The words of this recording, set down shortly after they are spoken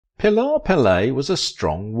Pilar Pallete was a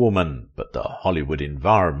strong woman, but the Hollywood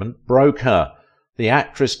environment broke her. The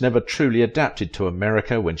actress never truly adapted to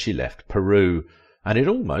America when she left Peru, and it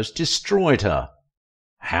almost destroyed her.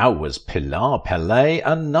 How was Pilar Pallete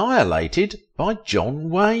annihilated by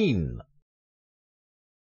John Wayne?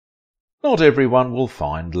 Not everyone will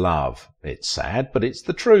find love. It's sad, but it's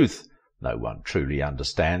the truth. No one truly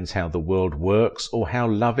understands how the world works or how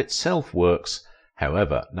love itself works.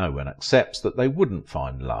 However, no one accepts that they wouldn't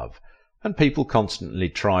find love, and people constantly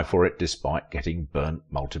try for it despite getting burnt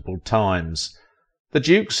multiple times. The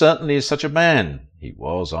Duke certainly is such a man. He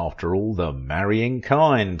was, after all, the marrying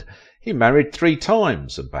kind. He married 3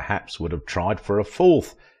 times, and perhaps would have tried for a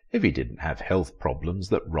 4th if he didn't have health problems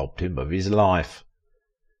that robbed him of his life.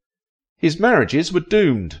 His marriages were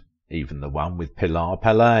doomed, even the one with Pilar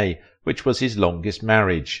Pallete, which was his longest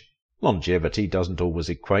marriage. Longevity doesn't always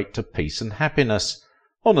equate to peace and happiness.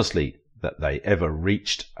 Honestly, that they ever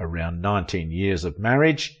reached around 19 years of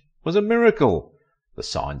marriage was a miracle. The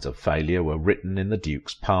signs of failure were written in the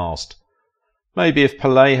Duke's past. Maybe if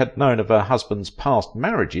Pallete had known of her husband's past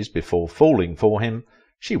marriages before falling for him,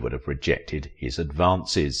 she would have rejected his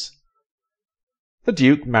advances. The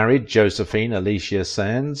Duke married Josephine Alicia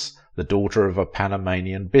Sands, the daughter of a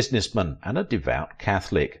Panamanian businessman and a devout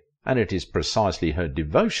Catholic, and it is precisely her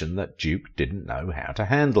devotion that Duke didn't know how to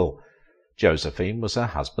handle. Josephine was her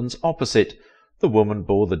husband's opposite. The woman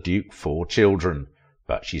bore the Duke 4 children,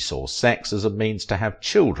 but she saw sex as a means to have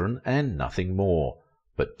children and nothing more.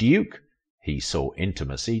 But Duke, he saw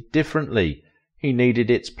intimacy differently. He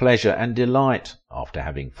needed its pleasure and delight. After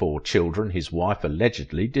having 4 children, his wife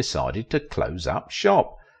allegedly decided to close up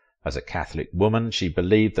shop. As a Catholic woman, she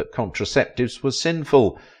believed that contraceptives were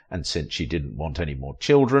sinful, and since she didn't want any more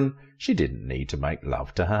children, she didn't need to make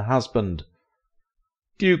love to her husband.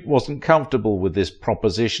 Duke wasn't comfortable with this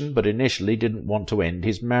proposition, but initially didn't want to end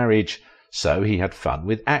his marriage, so he had fun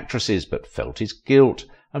with actresses but felt his guilt,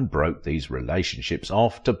 and broke these relationships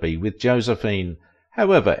off to be with Josephine.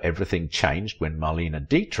 However, everything changed when Marlene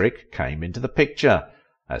Dietrich came into the picture.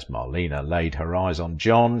 As Marlene laid her eyes on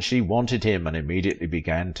John, she wanted him and immediately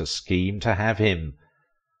began to scheme to have him.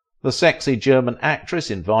 The sexy German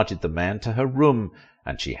actress invited the man to her room,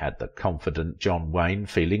 and she had the confident John Wayne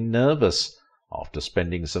feeling nervous. After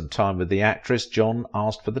spending some time with the actress, John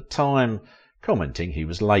asked for the time, commenting he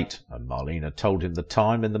was late, and Marlene told him the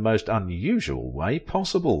time in the most unusual way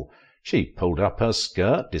possible. She pulled up her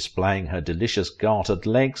skirt, displaying her delicious gartered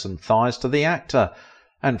legs and thighs to the actor,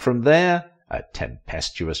 and from there a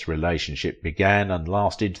tempestuous relationship began and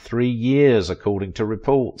lasted 3 years, according to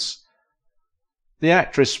reports. The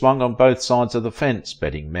actress swung on both sides of the fence,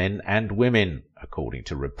 betting men and women. According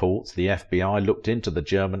to reports, the FBI looked into the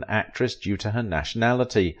German actress due to her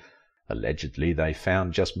nationality. Allegedly, they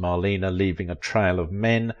found just Marlene leaving a trail of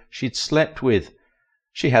men she'd slept with.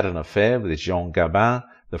 She had an affair with Jean Gabin,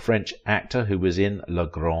 the French actor who was in La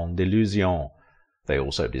Grande Illusion. They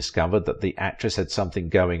also discovered that the actress had something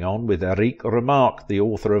going on with Eric Remarque, the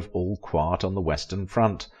author of All Quiet on the Western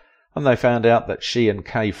Front, and they found out that she and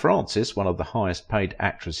Kay Francis, one of the highest-paid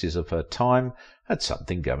actresses of her time, had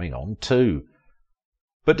something going on too.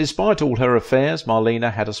 But despite all her affairs, Marlene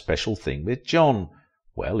had a special thing with John.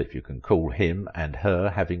 Well, if you can call him and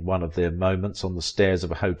her having one of their moments on the stairs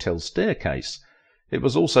of a hotel staircase. It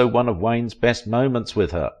was also one of Wayne's best moments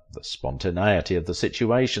with her. The spontaneity of the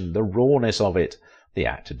situation, the rawness of it. The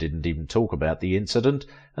actor didn't even talk about the incident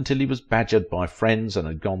until he was badgered by friends and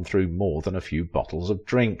had gone through more than a few bottles of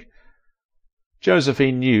drink.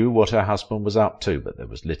 Josephine knew what her husband was up to, but there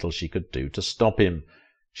was little she could do to stop him.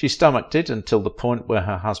 She stomached it until the point where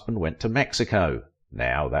her husband went to Mexico.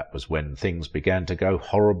 Now that was when things began to go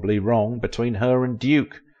horribly wrong between her and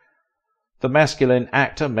Duke. The masculine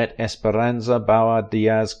actor met Esperanza Bauer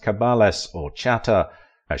Diaz Cabales, or Chata,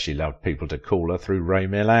 as she loved people to call her through Ray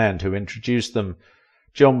Milland, who introduced them.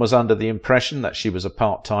 John was under the impression that she was a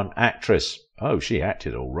part-time actress. Oh, she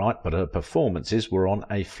acted all right, but her performances were on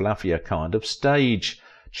a fluffier kind of stage.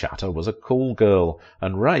 Chata was a call girl,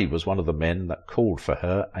 and Ray was one of the men that called for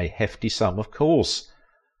her a hefty sum, of course.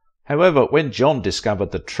 However, when John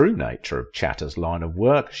discovered the true nature of Chata's line of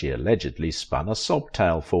work, she allegedly spun a sob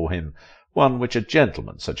tale for him, one which a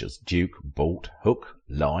gentleman such as Duke bought hook,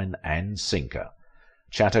 line, and sinker.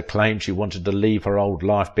 Chata claimed she wanted to leave her old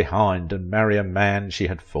life behind and marry a man she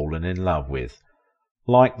had fallen in love with.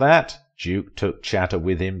 Like that, Duke took Chata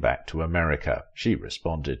with him back to America. She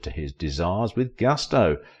responded to his desires with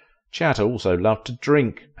gusto. Chata also loved to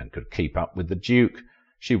drink and could keep up with the Duke.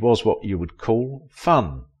 She was what you would call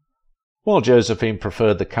fun. While Josephine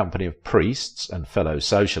preferred the company of priests and fellow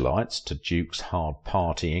socialites to Duke's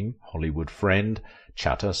hard-partying Hollywood friend,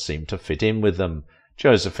 Chatter seemed to fit in with them.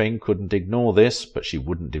 Josephine couldn't ignore this, but she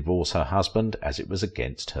wouldn't divorce her husband as it was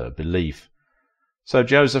against her belief. So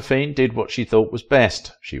Josephine did what she thought was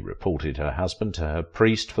best. She reported her husband to her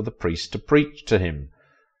priest for the priest to preach to him.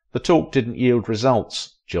 The talk didn't yield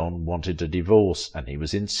results. John wanted a divorce, and he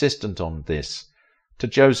was insistent on this. To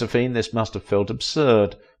Josephine this must have felt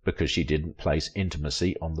absurd, because she didn't place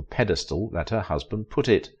intimacy on the pedestal that her husband put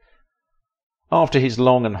it. After his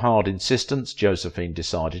long and hard insistence, Josephine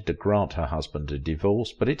decided to grant her husband a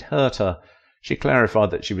divorce, but it hurt her. She clarified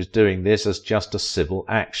that she was doing this as just a civil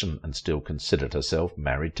action, and still considered herself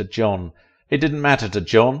married to John. It didn't matter to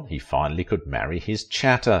John. He finally could marry his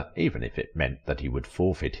Chatter, even if it meant that he would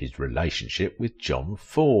forfeit his relationship with John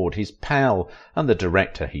Ford, his pal, and the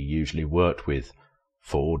director he usually worked with.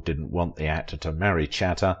 Ford didn't want the actor to marry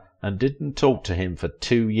Chatter, and didn't talk to him for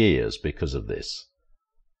 2 years because of this.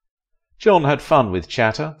 John had fun with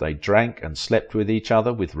Chatter. They drank and slept with each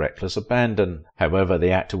other with reckless abandon. However,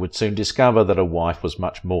 the actor would soon discover that a wife was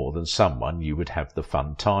much more than someone you would have the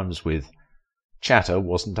fun times with. Chatter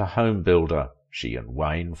wasn't a home builder. She and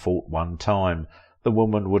Wayne fought one time. The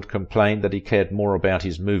woman would complain that he cared more about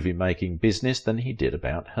his movie-making business than he did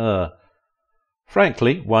about her.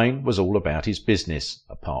 Frankly, Wayne was all about his business.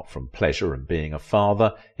 Apart from pleasure and being a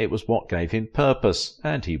father, it was what gave him purpose,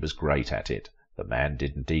 and he was great at it. The man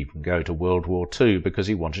didn't even go to World War II because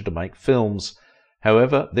he wanted to make films.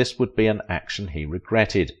 However, this would be an action he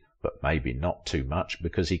regretted, but maybe not too much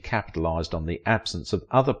because he capitalized on the absence of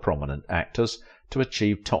other prominent actors to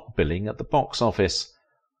achieve top billing at the box office.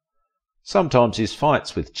 Sometimes his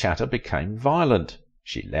fights with Chatter became violent.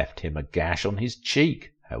 She left him a gash on his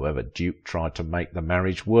cheek. However, Duke tried to make the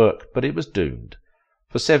marriage work, but it was doomed.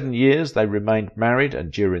 For 7 years they remained married,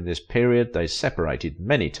 and during this period they separated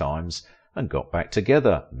many times and got back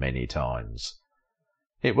together many times.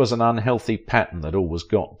 It was an unhealthy pattern that always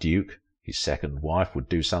got Duke. His second wife would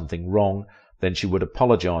do something wrong, then she would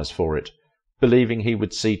apologize for it. Believing he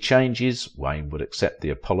would see changes, Wayne would accept the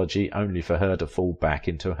apology only for her to fall back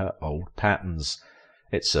into her old patterns.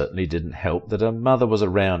 It certainly didn't help that her mother was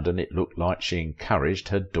around, and it looked like she encouraged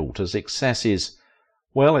her daughter's excesses.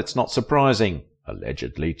 Well, it's not surprising.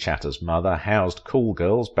 Allegedly, Chatter's mother housed call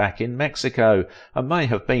girls back in Mexico, and may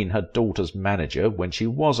have been her daughter's manager when she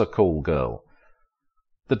was a call girl.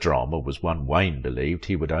 The drama was one Wayne believed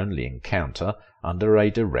he would only encounter under a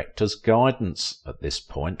director's guidance. At this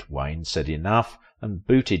point, Wayne said enough and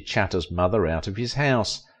booted Chatter's mother out of his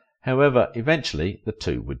house. However, eventually the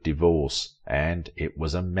two would divorce, and it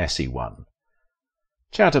was a messy one.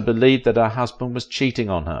 Chatter believed that her husband was cheating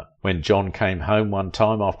on her. When John came home one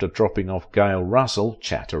time after dropping off Gail Russell,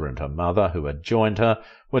 Chatter and her mother, who had joined her,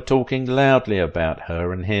 were talking loudly about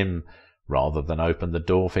her and him. Rather than open the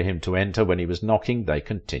door for him to enter when he was knocking, they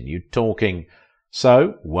continued talking.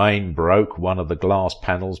 So Wayne broke one of the glass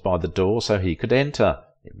panels by the door so he could enter.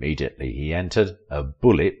 Immediately he entered, a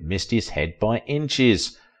bullet missed his head by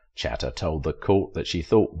inches. Chatter told the court that she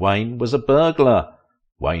thought Wayne was a burglar.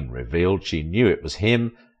 Wayne revealed she knew it was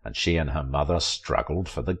him, and she and her mother struggled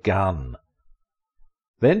for the gun.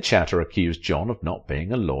 Then Chatter accused John of not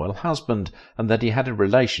being a loyal husband, and that he had a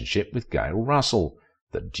relationship with Gail Russell.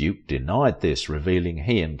 The Duke denied this, revealing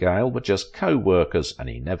he and Gail were just co-workers, and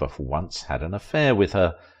he never for once had an affair with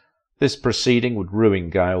her. This proceeding would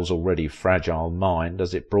ruin Gail's already fragile mind,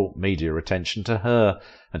 as it brought media attention to her,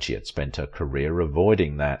 and she had spent her career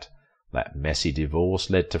avoiding that. That messy divorce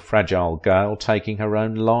led to fragile Gail taking her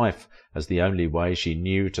own life, as the only way she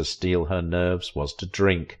knew to steel her nerves was to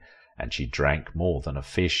drink, and she drank more than a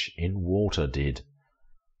fish in water did.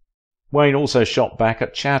 Wayne also shot back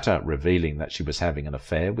at Chatter, revealing that she was having an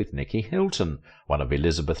affair with Nicky Hilton, one of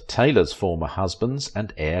Elizabeth Taylor's former husbands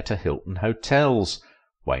and heir to Hilton Hotels.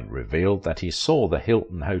 Wayne revealed that he saw the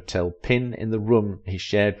Hilton Hotel pin in the room he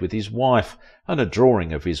shared with his wife, and a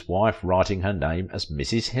drawing of his wife writing her name as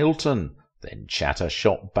Mrs. Hilton. Then Chatter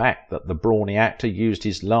shot back that the brawny actor used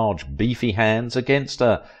his large, beefy hands against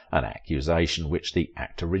her, an accusation which the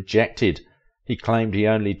actor rejected. He claimed he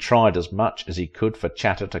only tried as much as he could for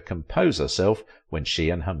Chatter to compose herself when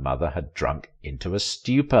she and her mother had drunk into a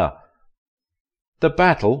stupor. The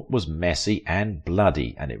battle was messy and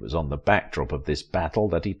bloody, and it was on the backdrop of this battle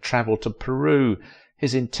that he travelled to Peru.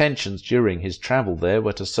 His intentions during his travel there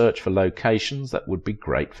were to search for locations that would be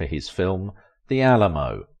great for his film, The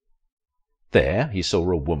Alamo. There he saw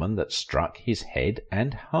a woman that struck his head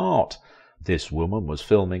and heart. This woman was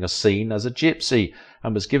filming a scene as a gypsy,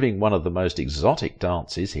 and was giving one of the most exotic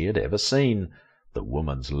dances he had ever seen. The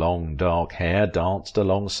woman's long dark hair danced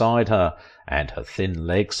alongside her, and her thin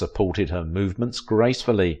legs supported her movements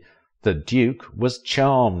gracefully. The Duke was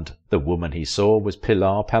charmed. The woman he saw was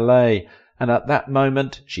Pilar Pallete, and at that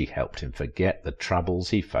moment she helped him forget the troubles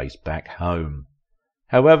he faced back home.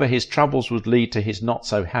 However, his troubles would lead to his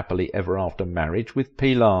not-so-happily ever-after marriage with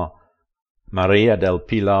Pilar. Maria del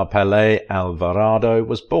Pilar Pallete Alvarado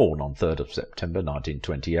was born on 3rd of September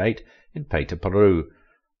 1928 in Paita, Peru.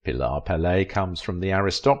 Pilar Pallete comes from the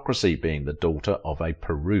aristocracy, being the daughter of a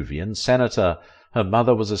Peruvian senator. Her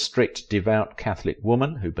mother was a strict, devout Catholic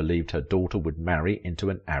woman who believed her daughter would marry into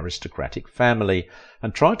an aristocratic family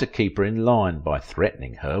and tried to keep her in line by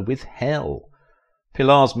threatening her with hell.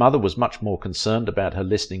 Pilar's mother was much more concerned about her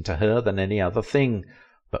listening to her than any other thing,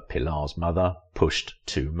 but Pilar's mother pushed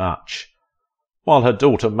too much. While her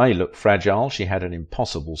daughter may look fragile, she had an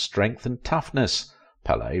impossible strength and toughness.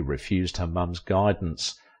 Pallete refused her mum's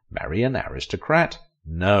guidance. Marry an aristocrat?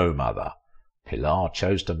 No, mother. Pilar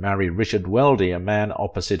chose to marry Richard Weldy, a man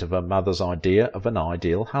opposite of her mother's idea of an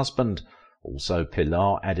ideal husband. Also,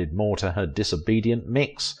 Pilar added more to her disobedient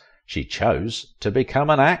mix. She chose to become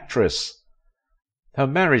an actress. Her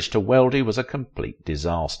marriage to Weldy was a complete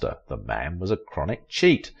disaster. The man was a chronic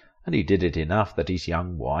cheat, and he did it enough that his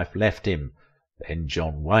young wife left him. Then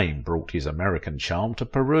John Wayne brought his American charm to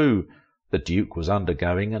Peru. The Duke was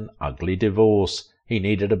undergoing an ugly divorce. He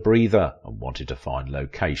needed a breather and wanted to find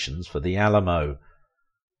locations for the Alamo.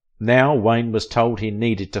 Now Wayne was told he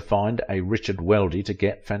needed to find a Richard Weldy to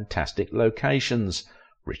get fantastic locations.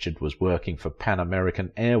 Richard was working for Pan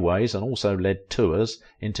American Airways and also led tours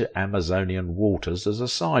into Amazonian waters as a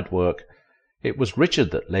side work. It was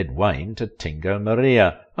Richard that led Wayne to Tingo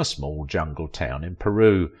Maria, a small jungle town in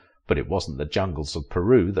Peru. But it wasn't the jungles of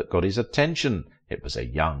Peru that got his attention. It was a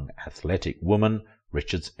young, athletic woman,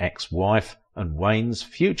 Richard's ex-wife and Wayne's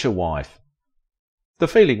future wife. The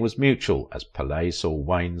feeling was mutual. As Pallete saw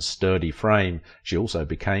Wayne's sturdy frame, she also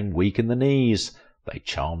became weak in the knees. They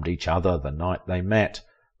charmed each other the night they met.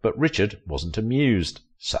 But Richard wasn't amused.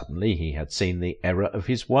 Suddenly he had seen the error of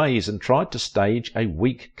his ways and tried to stage a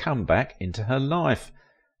weak comeback into her life.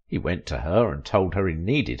 He went to her and told her he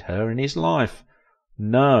needed her in his life.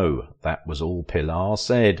 No, that was all Pilar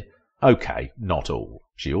said. OK, not all.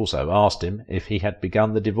 She also asked him if he had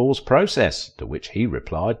begun the divorce process, to which he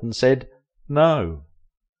replied and said no.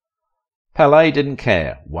 Pallete didn't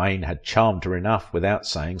care. Wayne had charmed her enough without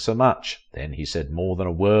saying so much. Then he said more than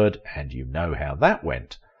a word, and you know how that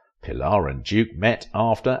went. Pilar and Duke met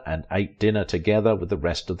after and ate dinner together with the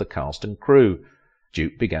rest of the cast and crew.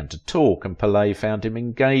 Duke began to talk, and Pallete found him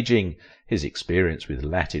engaging. His experience with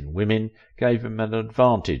Latin women gave him an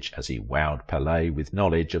advantage, as he wowed Pallete with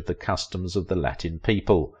knowledge of the customs of the Latin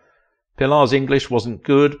people. Pilar's English wasn't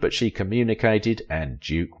good, but she communicated, and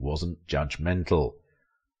Duke wasn't judgmental.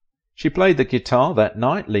 She played the guitar that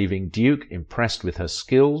night, leaving Duke impressed with her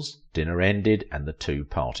skills. Dinner ended, and the two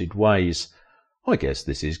parted ways. "I guess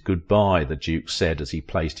this is goodbye," the Duke said as he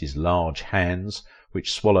placed his large hands,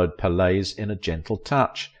 which swallowed Pallete's, in a gentle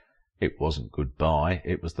touch. It wasn't goodbye,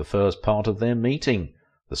 it was the first part of their meeting.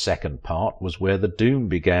 The second part was where the doom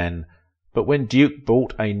began. But when Duke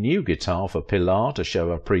bought a new guitar for Pilar to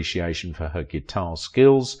show appreciation for her guitar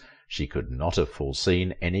skills, she could not have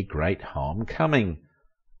foreseen any great harm coming.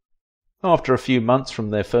 After a few months from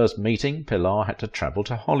their first meeting, Pilar had to travel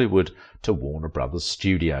to Hollywood, to Warner Brothers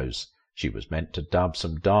Studios. She was meant to dub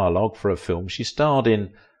some dialogue for a film she starred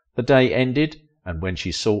in. The day ended, and when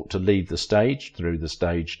she sought to leave the stage through the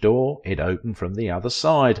stage door, it opened from the other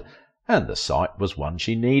side, and the sight was one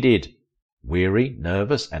she needed. Weary,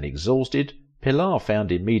 nervous, and exhausted, Pilar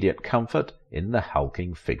found immediate comfort in the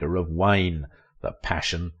hulking figure of Wayne. The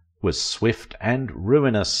passion was swift and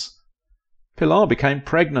ruinous. Pilar became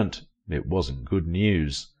pregnant. It wasn't good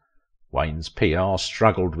news. Wayne's PR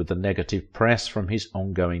struggled with the negative press from his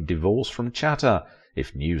ongoing divorce from Chatter.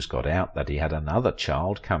 If news got out that he had another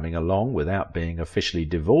child coming along without being officially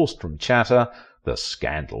divorced from Chatter, the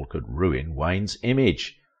scandal could ruin Wayne's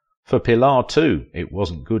image. For Pilar, too, it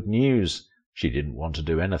wasn't good news. She didn't want to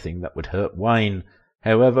do anything that would hurt Wayne.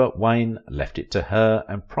 However, Wayne left it to her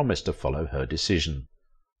and promised to follow her decision.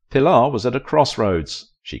 Pilar was at a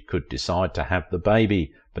crossroads. She could decide to have the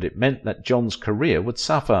baby, but it meant that John's career would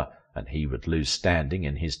suffer, and he would lose standing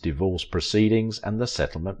in his divorce proceedings and the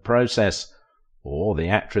settlement process. Or the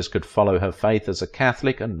actress could follow her faith as a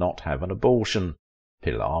Catholic and not have an abortion.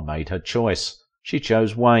 Pilar made her choice. She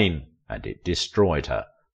chose Wayne, and it destroyed her.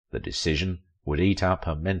 The decision would eat up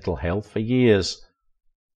her mental health for years.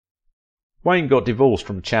 Wayne got divorced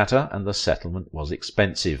from Chatter, and the settlement was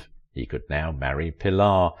expensive. He could now marry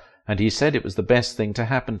Pilar, and he said it was the best thing to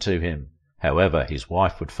happen to him. However, his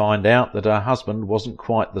wife would find out that her husband wasn't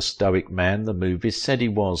quite the stoic man the movies said he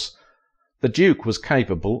was. The Duke was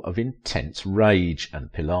capable of intense rage,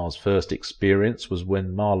 and Pilar's first experience was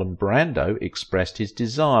when Marlon Brando expressed his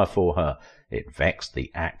desire for her. It vexed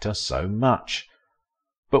the actor so much.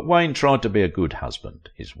 But Wayne tried to be a good husband.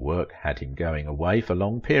 His work had him going away for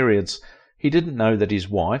long periods. He didn't know that his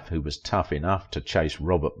wife, who was tough enough to chase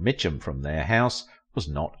Robert Mitchum from their house, was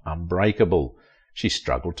not unbreakable. She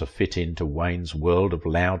struggled to fit into Wayne's world of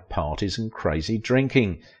loud parties and crazy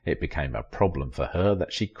drinking. It became a problem for her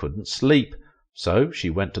that she couldn't sleep. So she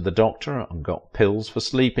went to the doctor and got pills for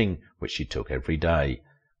sleeping, which she took every day.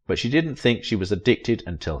 But she didn't think she was addicted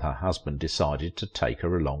until her husband decided to take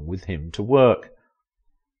her along with him to work.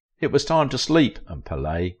 It was time to sleep, and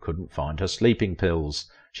Pallete couldn't find her sleeping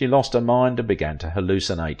pills. She lost her mind and began to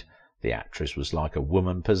hallucinate. The actress was like a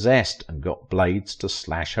woman possessed and got blades to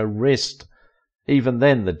slash her wrist. Even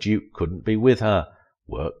then the Duke couldn't be with her.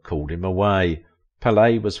 Work called him away.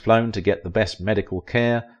 Pallete was flown to get the best medical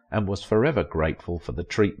care and was forever grateful for the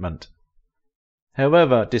treatment.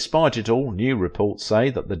 However, despite it all, new reports say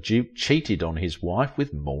that the Duke cheated on his wife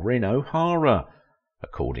with Maureen O'Hara.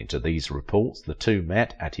 According to these reports, the two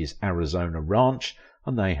met at his Arizona ranch,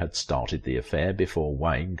 and they had started the affair before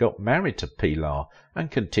Wayne got married to Pilar and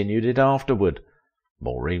continued it afterward.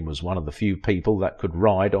 Maureen was one of the few people that could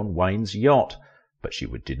ride on Wayne's yacht, but she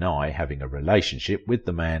would deny having a relationship with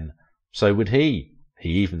the man. So would he. He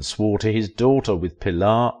even swore to his daughter with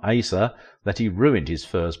Pilar Asa that he ruined his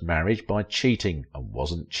first marriage by cheating and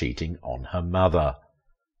wasn't cheating on her mother.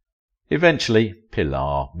 Eventually,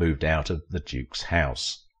 Pilar moved out of the Duke's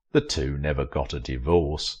house. The two never got a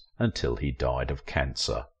divorce until he died of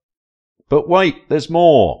cancer. But wait, there's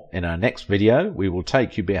more! In our next video, we will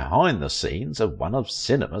take you behind the scenes of one of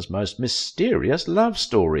cinema's most mysterious love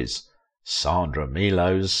stories, Sandra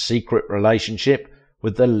Milo's secret relationship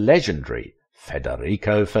with the legendary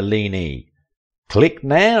Federico Fellini. Click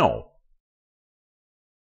now!